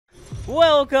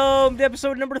Welcome to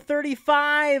episode number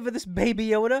 35 of this Baby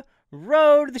Yoda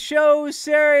Road to the Show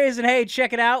series. And hey,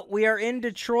 check it out. We are in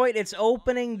Detroit. It's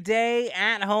opening day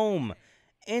at home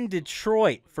in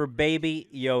Detroit for Baby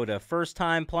Yoda. First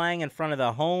time playing in front of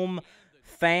the home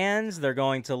fans. They're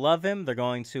going to love him. They're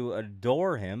going to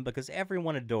adore him because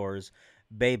everyone adores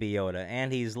Baby Yoda.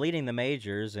 And he's leading the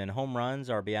majors in home runs,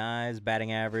 RBIs,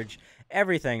 batting average,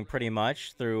 everything pretty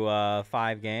much through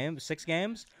 6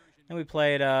 games. And we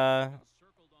played 5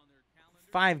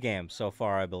 games so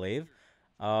far, I believe.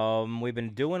 We've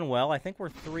been doing well. I think we're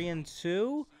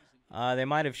 3-2. They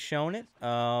might have shown it.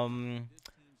 All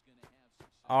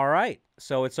right,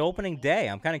 so it's opening day.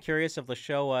 I'm kind of curious if they'll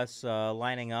show us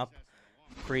lining up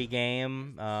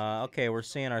pre-game. Okay, we're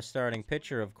seeing our starting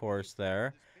pitcher, of course,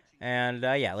 there. And,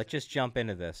 yeah, let's just jump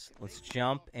into this. We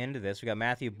got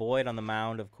Matthew Boyd on the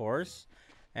mound, of course.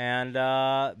 And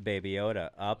Baby Yoda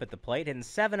up at the plate, hitting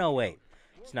 .708.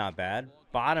 It's not bad.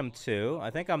 Bottom 2. I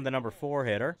think I'm the number 4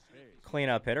 hitter.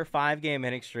 Cleanup hitter. 5-game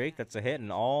hitting streak. That's a hit in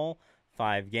all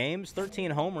 5 games.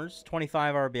 13 homers,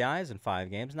 25 RBIs in 5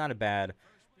 games. Not a bad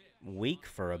week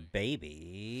for a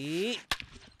baby.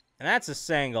 And that's a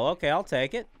single. Okay, I'll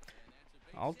take it.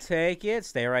 I'll take it.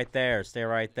 Stay right there. Stay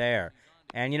right there.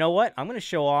 And you know what? I'm going to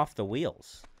show off the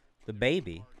wheels. The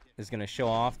baby is going to show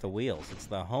off the wheels. It's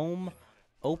the home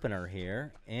opener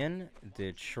here in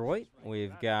Detroit.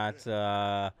 We've got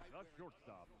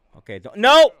okay,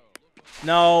 no,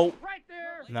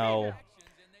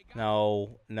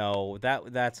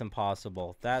 that's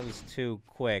impossible. That was too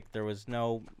quick. There was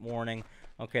no warning.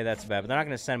 Okay, that's bad, but they're not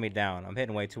going to send me down. I'm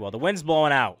hitting way too well. The wind's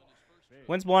blowing out.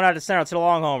 Wind's blowing out to center. It's a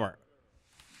long homer.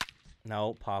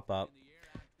 No, pop up.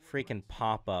 Freaking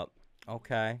pop up.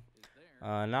 Okay.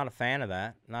 Not a fan of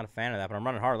that. Not a fan of that, but I'm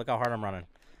running hard. Look how hard I'm running.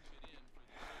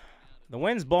 The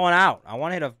wind's blowing out. I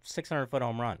want to hit a 600-foot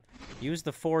home run. Use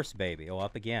the force, baby. Oh,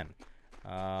 up again.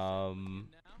 Am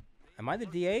I the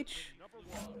DH?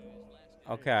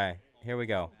 Okay, here we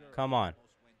go. Come on.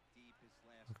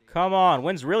 Come on.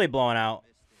 Wind's really blowing out.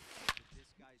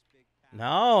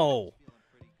 No.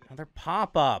 Another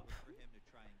pop-up.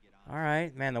 All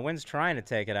right. Man, the wind's trying to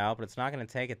take it out, but it's not going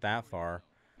to take it that far.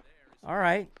 All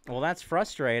right. Well, that's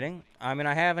frustrating. I mean,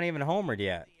 I haven't even homered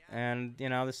yet. And, you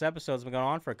know, this episode's been going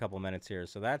on for a couple minutes here,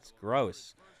 so that's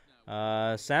gross.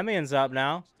 Semion's up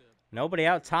now. Nobody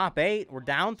out, top 8. We're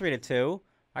down 3-2.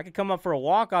 I could come up for a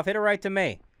walk-off. Hit it right to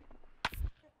me.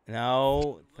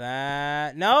 No,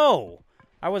 no!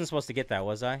 I wasn't supposed to get that,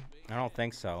 was I? I don't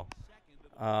think so.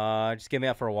 Just give me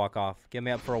up for a walk-off. Give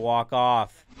me up for a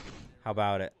walk-off. How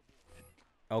about it?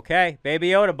 Okay, Baby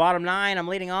Yoda, bottom 9. I'm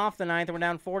leading off the 9th, and we're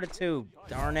down 4-2.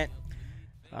 Darn it.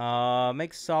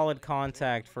 Make solid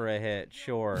contact for a hit,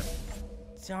 sure.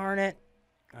 Darn it.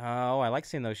 Oh, I like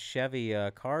seeing those Chevy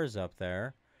cars up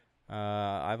there.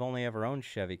 I've only ever owned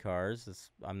Chevy cars. This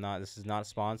is not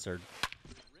sponsored.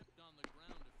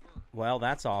 Well,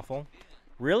 that's awful.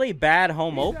 Really bad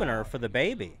home opener for the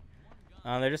baby.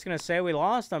 They're just gonna say we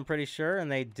lost, I'm pretty sure,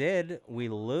 and they did. We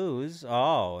lose.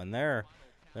 Oh, and they're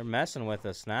messing with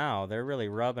us now. They're really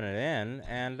rubbing it in.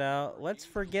 And let's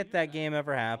forget that game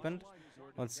ever happened.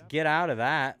 Let's get out of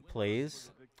that,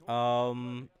 please.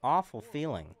 Awful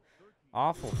feeling.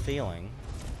 Awful feeling.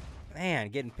 Man,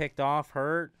 getting picked off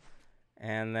hurt.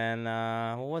 And then,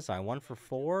 what was I? 1 for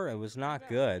 4? It was not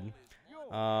good.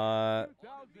 Tigers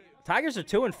are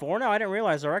 2-4 now. I didn't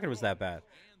realize our record was that bad.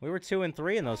 We were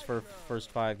 2-3 in those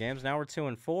first 5 games. Now we're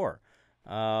 2-4.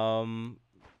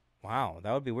 Wow,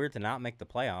 that would be weird to not make the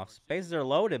playoffs. Bases are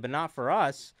loaded, but not for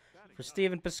us. For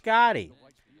Steven Piscotty.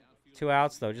 2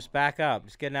 outs, though. Just back up.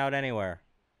 Just getting out anywhere.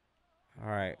 All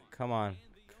right. Come on.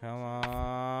 Come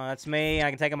on. That's me. I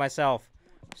can take it myself.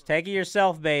 Just take it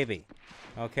yourself, baby.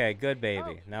 Okay, good,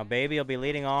 baby. Now, baby will be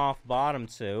leading off bottom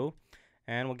 2,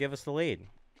 and will give us the lead.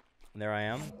 There I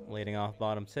am, leading off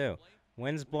bottom 2.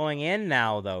 Wind's blowing in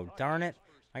now, though. Darn it.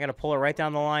 I got to pull it right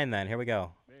down the line then. Here we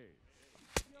go.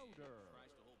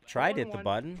 Tried to hit the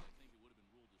button.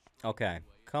 Okay.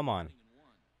 Come on.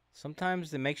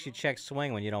 Sometimes it makes you check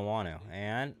swing when you don't want to.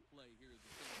 And,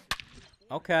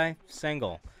 okay,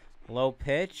 single. Low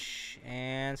pitch,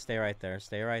 and stay right there.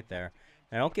 Stay right there.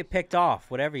 Now, don't get picked off,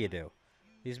 whatever you do.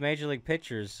 These Major League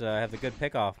pitchers have the good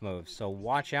pickoff moves, so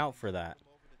watch out for that.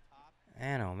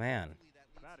 Man, oh, man.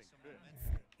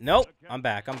 Nope, I'm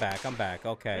back.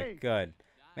 Okay, good.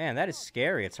 Man, that is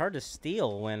scary. It's hard to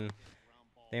steal when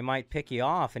they might pick you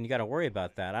off, and you got to worry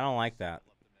about that. I don't like that.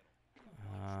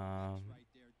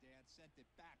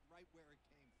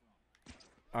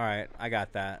 All right, I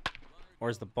got that.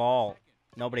 Where's the ball?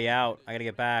 Nobody out. I got to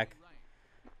get back.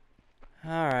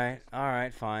 All right,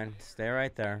 fine. Stay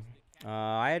right there.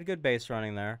 I had good base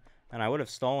running there, and I would have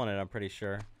stolen it, I'm pretty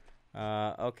sure.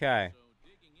 Okay.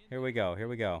 Here we go. Here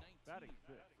we go.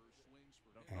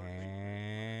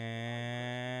 And...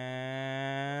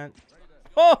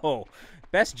 Oh!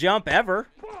 Best jump ever.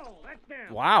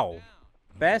 Wow.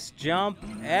 Best jump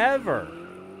ever.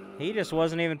 He just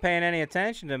wasn't even paying any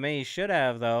attention to me. He should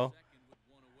have, though.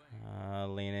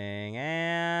 Leaning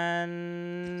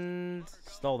and...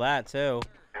 Stole that, too.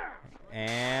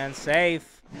 And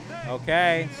safe.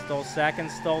 Okay. Stole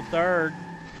second, stole third.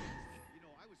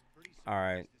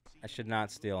 Alright. I should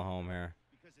not steal home here.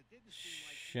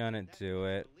 Shouldn't do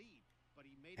it.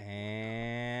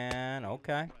 And...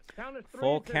 Okay.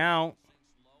 Full count.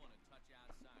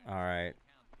 Alright.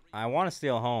 I want to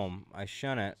steal home. I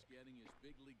shouldn't.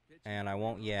 And I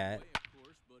won't yet.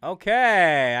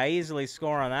 Okay. I easily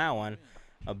score on that one.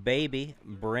 A baby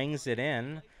brings it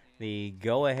in. The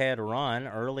go-ahead run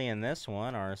early in this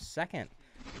one. Our second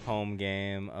home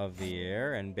game of the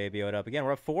year. And Baby Yoda up again.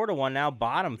 We're up 4-1 now.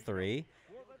 Bottom three.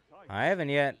 I haven't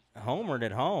yet homered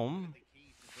at home.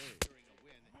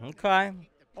 Okay.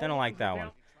 Didn't like that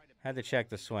one. Had to check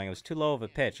the swing. It was too low of a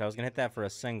pitch. I was going to hit that for a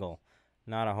single,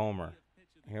 not a homer.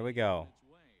 Here we go.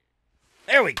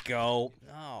 There we go.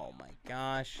 Oh, my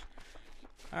gosh.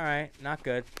 All right. Not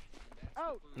good.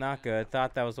 Not good.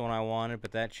 Thought that was the one I wanted,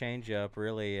 but that changeup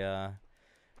really,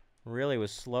 really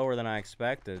was slower than I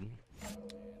expected.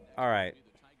 All right.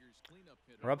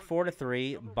 We're up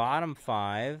 4-3. Bottom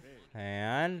five.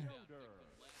 And...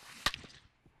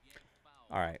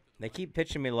 All right. They keep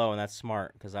pitching me low, and that's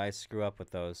smart because I screw up with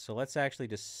those. So let's actually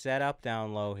just set up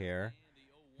down low here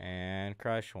and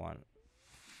crush one.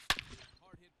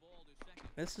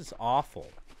 This is awful.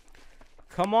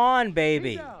 Come on,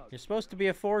 baby. You're supposed to be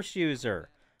a force user.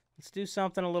 Let's do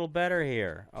something a little better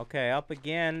here. Okay, up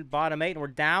again, bottom eight, and we're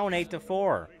down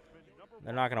 8-4.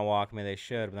 They're not going to walk me. They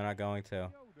should, but they're not going to.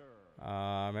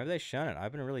 Maybe they shouldn't.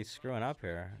 I've been really screwing up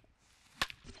here.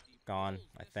 Gone,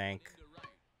 I think.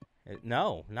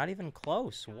 No, not even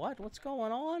close. What? What's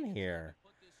going on here?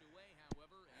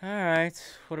 All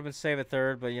right. Would have been save at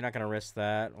third, but you're not going to risk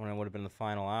that when it would have been the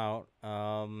final out.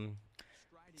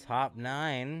 Top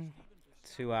nine.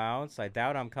 2 outs. I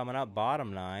doubt I'm coming up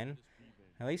bottom nine.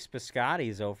 At least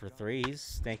Piscotty's 0 for 3. He's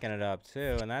stinking it up,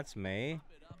 too, and that's me.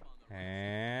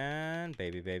 And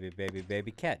baby, baby, baby,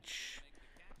 baby, catch.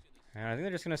 And I think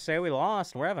they're just going to say we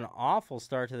lost. We're having an awful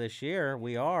start to this year.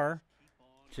 We are.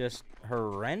 Just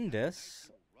horrendous.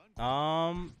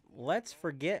 Let's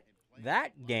forget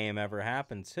that game ever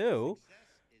happened too.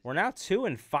 We're now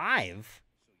 2-5,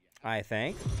 I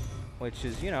think, which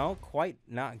is, you know, quite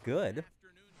not good.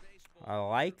 I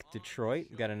like Detroit.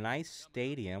 We got a nice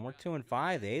stadium. We're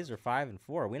 2-5. The A's are 5-4.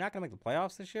 Are we not gonna make the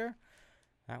playoffs this year?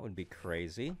 That would be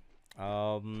crazy.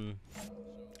 Bottom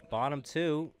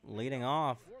two, leading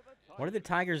off. What did the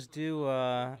Tigers do?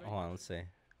 Hold on, let's see.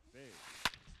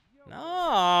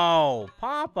 No!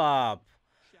 Pop up!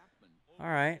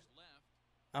 Alright.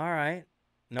 Alright.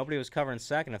 Nobody was covering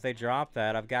second. If they dropped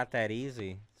that, I've got that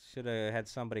easy. Should have had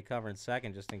somebody covering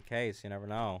second just in case. You never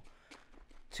know.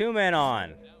 2 men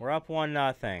on. We're up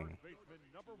 1-0.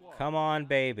 Come on,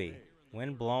 baby.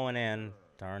 Wind blowing in.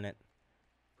 Darn it.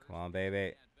 Come on,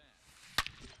 baby.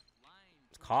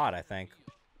 It's caught, I think.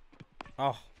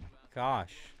 Oh,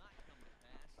 gosh.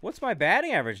 What's my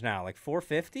batting average now? Like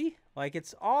 450? Like,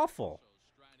 it's awful.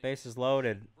 Bases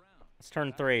loaded. Let's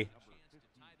turn 3.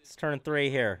 Let's turn 3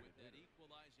 here.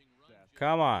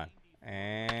 Come on.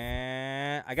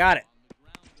 And I got it.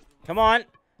 Come on.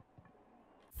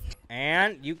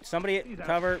 And somebody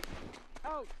cover.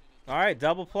 All right,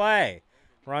 double play.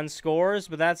 Run scores,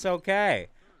 but that's okay.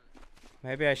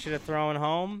 Maybe I should have thrown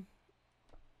home.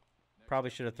 Probably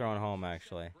should have thrown home,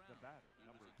 actually.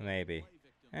 Maybe.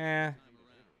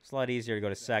 It's a lot easier to go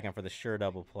to second for the sure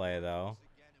double play, though.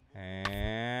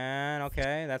 And,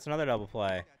 okay, that's another double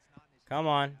play. Come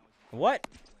on. What?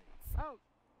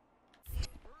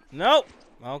 Nope.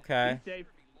 Okay.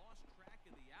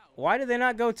 Why did they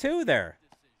not go 2 there?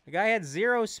 The guy had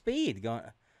 0 speed.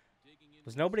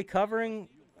 Was nobody covering?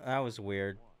 That was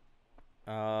weird.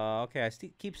 Okay, I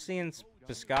keep seeing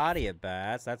Piscotty at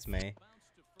bats. That's me.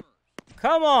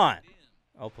 Come on.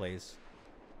 Oh, please.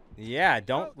 Yeah,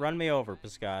 don't run me over,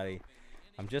 Piscotty.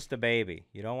 I'm just a baby.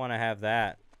 You don't want to have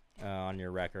that on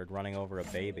your record, running over a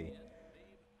baby.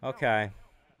 Okay.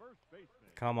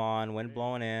 Come on, wind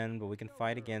blowing in, but we can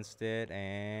fight against it.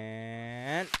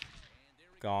 And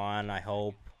gone, I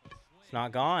hope. It's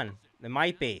not gone. It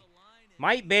might be.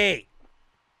 Might be.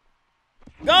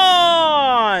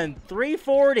 Gone!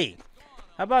 340.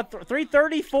 How about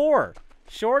 334?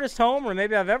 Shortest homer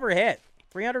maybe I've ever hit.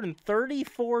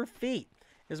 334 feet.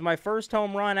 This is my first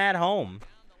home run at home.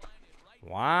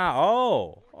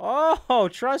 Wow. Oh,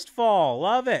 trust fall.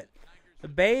 Love it. The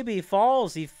baby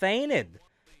falls. He fainted.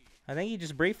 I think he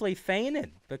just briefly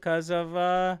fainted because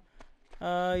of,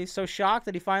 he's so shocked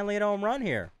that he finally hit a home run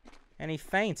here. And he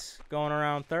faints going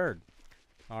around third.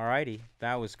 Alrighty.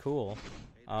 That was cool.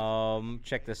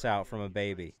 Check this out from a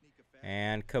baby.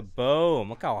 And kaboom.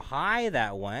 Look how high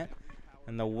that went.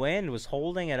 And the wind was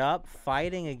holding it up,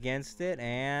 fighting against it,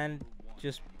 and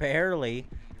just barely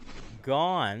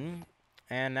gone.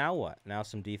 And now what? Now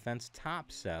some defense.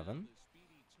 Top 7.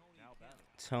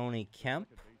 Tony Kemp.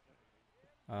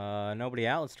 Nobody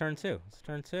out. Let's turn 2. Let's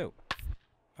turn 2.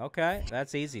 Okay,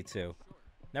 that's easy 2.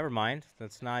 Never mind.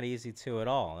 That's not easy 2 at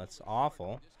all. That's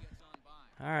awful.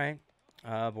 All right.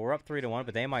 But we're up 3-1,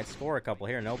 but they might score a couple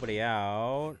here. Nobody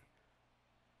out.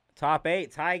 Top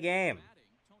 8. Tie game.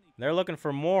 They're looking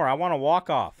for more. I want a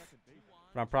walk-off.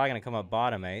 But I'm probably going to come up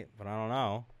bottom 8, but I don't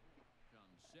know.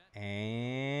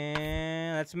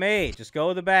 And that's me. Just go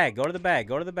to the bag. Go to the bag.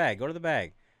 Go to the bag. Go to the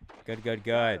bag. Good, good,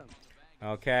 good.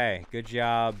 Okay. Good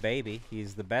job, baby.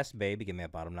 He's the best baby. Give me a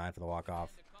bottom 9 for the walk-off.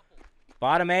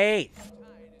 Bottom 8.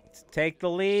 Let's take the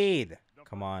lead.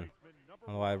 Come on.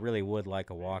 Although I really would like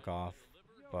a walk-off.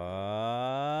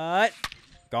 But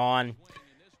gone.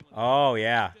 Oh,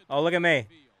 yeah. Oh, look at me.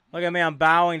 Look at me. I'm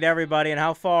bowing to everybody. And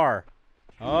how far?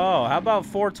 Oh, how about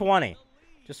 420?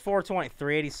 Just 420.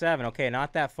 387. Okay,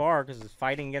 not that far because it's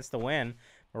fighting against the wind.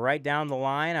 But right down the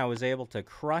line, I was able to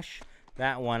crush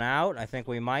that one out. I think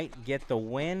we might get the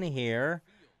win here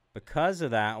because of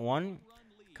that one.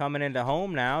 Coming into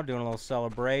home now, doing a little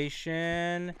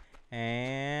celebration.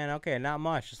 And, okay, not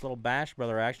much. Just a little Bash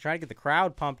Brother action. Trying to get the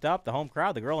crowd pumped up. The home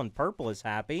crowd. The girl in purple is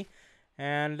happy.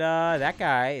 And that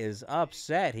guy is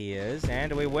upset, he is. And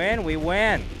do we win? We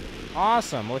win.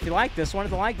 Awesome. Well, if you like this one,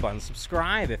 hit the like button.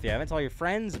 Subscribe if you haven't. Tell your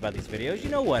friends about these videos. You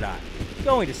know what I'm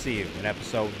going to see you in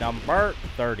episode number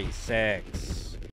 36.